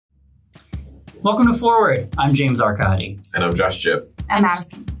Welcome to Foreword. I'm James Arcadi. And I'm Josh Chip. I'm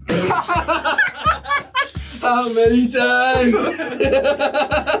Madison. How many times?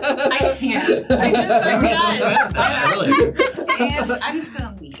 I can't. I'm done. Really? And I'm just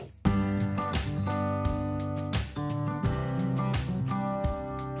going to leave.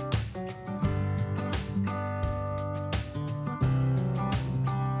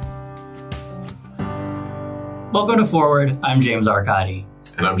 Welcome to Foreword. I'm James Arcadi.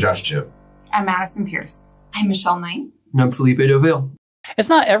 And I'm Josh Chip. I'm Madison Pierce. I'm Michelle Knight. And I'm Felipe Deauville. It's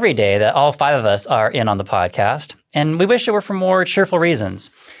not every day that all five of us are in on the podcast, and we wish it were for more cheerful reasons.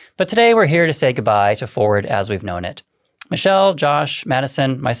 But today we're here to say goodbye to Foreword as we've known it. Michelle, Josh,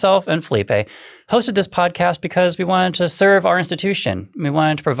 Madison, myself, and Felipe hosted this podcast because we wanted to serve our institution. We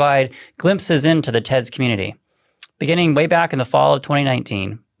wanted to provide glimpses into the TEDS community. Beginning way back in the fall of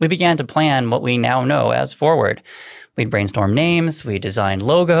 2019, we began to plan what we now know as Foreword. We'd brainstorm names, we designed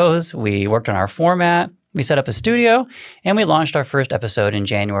logos, we worked on our format, we set up a studio, and we launched our first episode in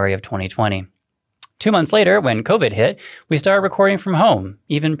January of 2020. 2 months later, when COVID hit, we started recording from home,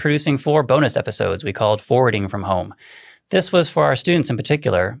 even producing 4 bonus episodes we called Forwarding from Home. This was for our students in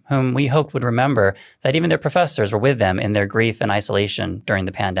particular, whom we hoped would remember that even their professors were with them in their grief and isolation during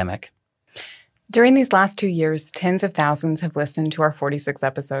the pandemic. During these last 2 years, tens of thousands have listened to our 46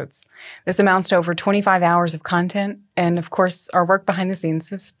 episodes. This amounts to over 25 hours of content, and of course, our work behind the scenes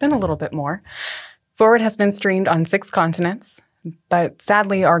has been a little bit more. Forward has been streamed on 6 continents, but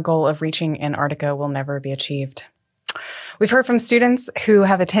sadly, our goal of reaching Antarctica will never be achieved. We've heard from students who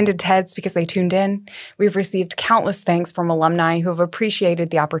have attended TEDS because they tuned in. We've received countless thanks from alumni who have appreciated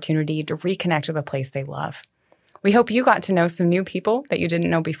the opportunity to reconnect with a place they love. We hope you got to know some new people that you didn't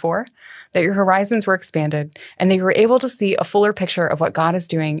know before, that your horizons were expanded, and that you were able to see a fuller picture of what God is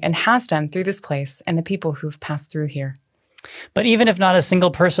doing and has done through this place and the people who've passed through here. But even if not a single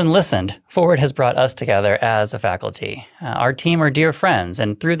person listened, Forward has brought us together as a faculty. Our team are dear friends,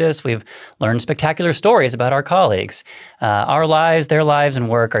 and through this, we've learned spectacular stories about our colleagues. Our lives, their lives, and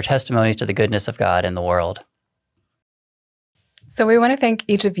work are testimonies to the goodness of God in the world. So we want to thank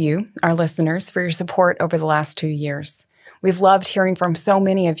each of you, our listeners, for your support over the last 2 years. We've loved hearing from so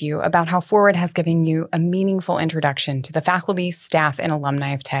many of you about how Forward has given you a meaningful introduction to the faculty, staff, and alumni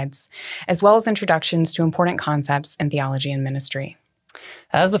of TEDS, as well as introductions to important concepts in theology and ministry.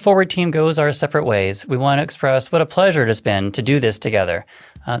 As the Forward team goes our separate ways, we want to express what a pleasure it has been to do this together.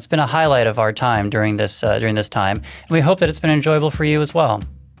 It's been a highlight of our time during this time, and we hope that it's been enjoyable for you as well.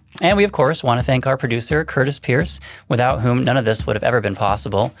 And we, of course, want to thank our producer, Curtis Pierce, without whom none of this would have ever been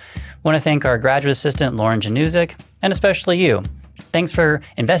possible. We want to thank our graduate assistant, Lauren Januzik, and especially you. Thanks for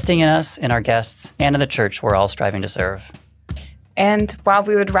investing in us, in our guests, and in the church we're all striving to serve. And while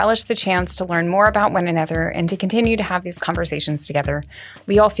we would relish the chance to learn more about one another and to continue to have these conversations together,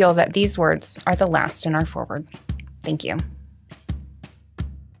 we all feel that these words are the last in our Foreword. Thank you.